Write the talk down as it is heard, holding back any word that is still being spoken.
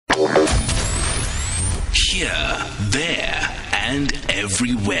Here, there, and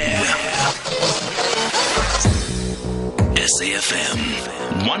everywhere. SAFM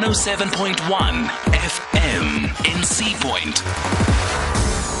 107.1 FM in Sea Point.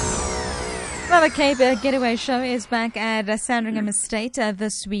 Well, the Cape Getaway Show is back at Sandringham Estate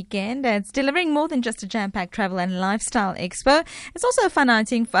this weekend. It's delivering more than just a jam-packed travel and lifestyle expo. It's also a fun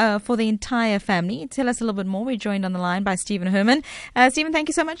outing for the entire family. Tell us a little bit more. We're joined on the line by Stephan Herman. Stephan, thank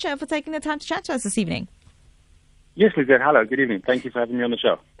you so much for taking the time to chat to us this evening. Yes, Lizette. Hello. Good evening. Thank you for having me on the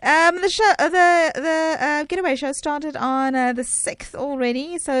show. The Getaway Show started on the 6th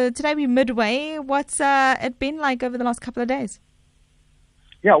already. So today we're midway. What's it been like over the last couple of days?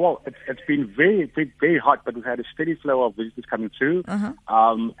 Yeah, well, it's been very hot, but we've had a steady flow of visitors coming through.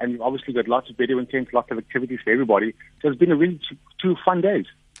 And we've obviously got lots of video intents, lots of activities for everybody. So it's been a really two fun days.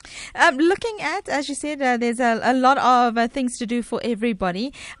 Looking at, as you said, there's a lot of things to do for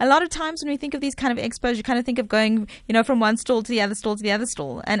everybody. A lot of times when we think of these kind of expos, you kind of think of going, from one stall to the other stall to the other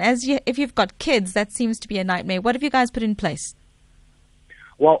stall. And if you've got kids, that seems to be a nightmare. What have you guys put in place?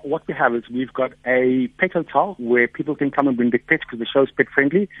 Well, what we have is we've got a pet hotel where people can come and bring their pets because the show's pet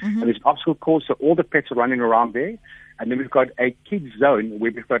friendly. And there's an obstacle course, so all the pets are running around there. And then we've got a kids zone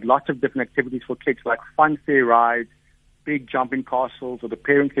where we've got lots of different activities for kids, like fun fair rides, big jumping castles, or the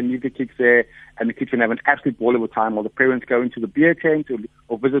parents can leave the kids there and the kids can have an absolute ball of a time, or the parents go into the beer tent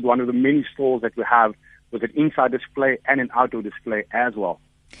or visit one of the many stalls that we have with an inside display and an outdoor display as well.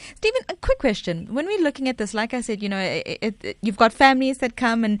 Stephan, a quick question. When we're looking at this, like I said, you've got families that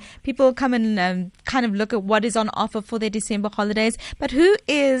come and people come and kind of look at what is on offer for their December holidays. But who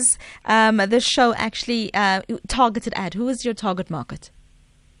is this show actually targeted at? Who is your target market?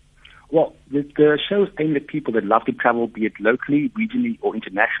 Well, the show is aimed at people that love to travel, be it locally, regionally, or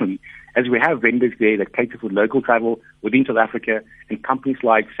internationally, as we have vendors there that cater for local travel within South Africa, and companies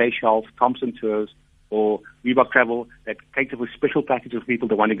like Seychelles, Thompson Tours, or Reebok Travel that cater for special packages for people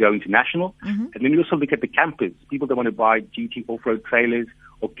that want to go international. And then we also look at the campers, people that want to buy GT off-road trailers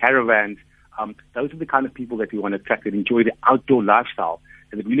or caravans. Those are the kind of people that we want to attract that enjoy the outdoor lifestyle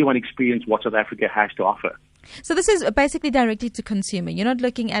and that really want to experience what South Africa has to offer. So this is basically directly to consumer. You're not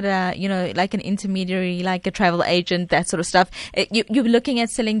looking at like an intermediary, like a travel agent, that sort of stuff. You're looking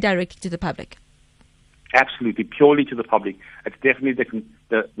at selling directly to the public. Absolutely, purely to the public. It's definitely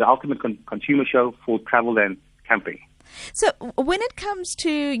the ultimate consumer show for travel and camping. So when it comes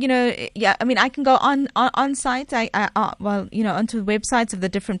to, I can go on site, onto the websites of the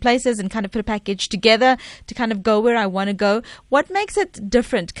different places and kind of put a package together to kind of go where I want to go. What makes it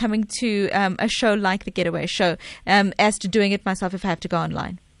different coming to a show like the Getaway Show as to doing it myself if I have to go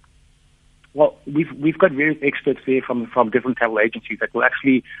online? Well, we've got various experts there from different travel agencies that will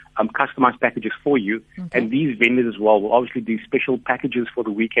actually customize packages for you. Okay. And these vendors as well will obviously do special packages for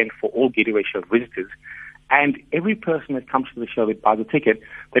the weekend for all Getaway Show visitors. And every person that comes to the show that buys a ticket,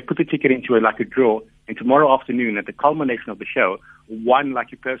 they put the ticket into a draw. And tomorrow afternoon, at the culmination of the show, one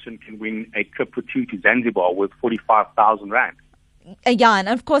lucky person can win a trip for two to Zanzibar worth 45,000 rand. Yeah, and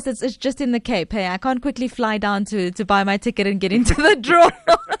of course it's just in the Cape. Hey, I can't quickly fly down to buy my ticket and get into the draw.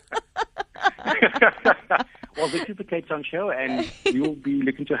 Well, this is the Cape Town show, and we will be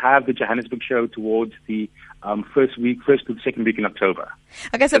looking to have the Johannesburg show towards the first to the second week in October.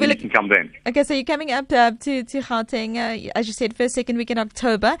 Okay, so you can come then. Okay, so you're coming up to Gauteng, as you said, second week in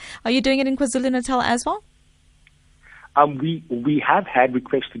October. Are you doing it in KwaZulu-Natal as well? We have had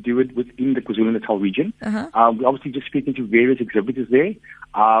requests to do it within the KwaZulu-Natal region. We're obviously just speaking to various exhibitors there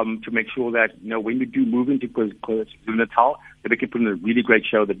to make sure that when we do move into KwaZulu-Natal, that we can put in a really great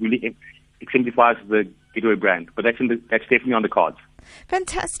show that really exemplifies the Getaway brand. But that's definitely on the cards.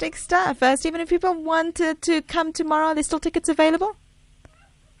 Fantastic stuff. Stephan, if people wanted to come tomorrow, are there still tickets available?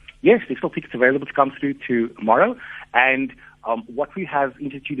 Yes, there's still tickets available to come through tomorrow. And what we have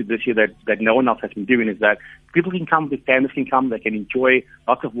instituted this year that no one else has been doing is that people can come, the families can come, they can enjoy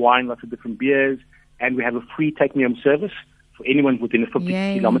lots of wine, lots of different beers, and we have a free take-me-home service for anyone within a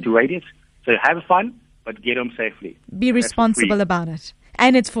 50-kilometer radius. So have fun, but get home safely. Be responsible about it.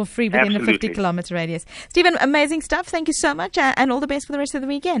 And it's for free within the 50-kilometer radius. Stephan, amazing stuff. Thank you so much, and all the best for the rest of the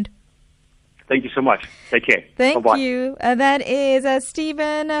weekend. Thank you so much. Take care. Thank Bye-bye. you. That is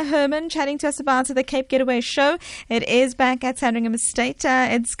Stephan Herman chatting to us about the Cape Getaway Show. It is back at Sandringham Estate.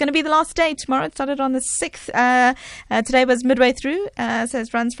 It's going to be the last day tomorrow. It started on the 6th. Today was midway through, so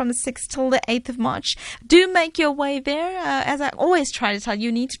it runs from the 6th till the 8th of March. Do make your way there. As I always try to tell you,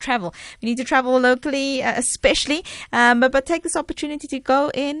 you need to travel. You need to travel locally, especially. But take this opportunity to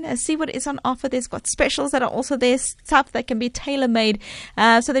go in, see what is on offer. There's got specials that are also there, stuff that can be tailor-made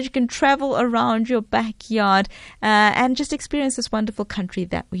so that you can travel around your backyard and just experience this wonderful country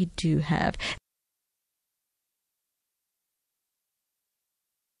that we do have.